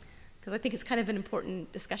 because I think it's kind of an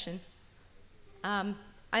important discussion.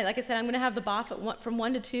 Like I said, I'm going to have the BOF from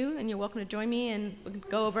 1 to 2, and you're welcome to join me, and we can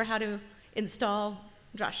go over how to install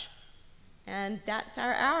Drush. And that's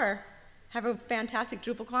our hour. Have a fantastic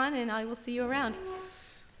DrupalCon, and I will see you around.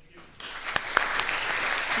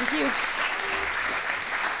 Thank you.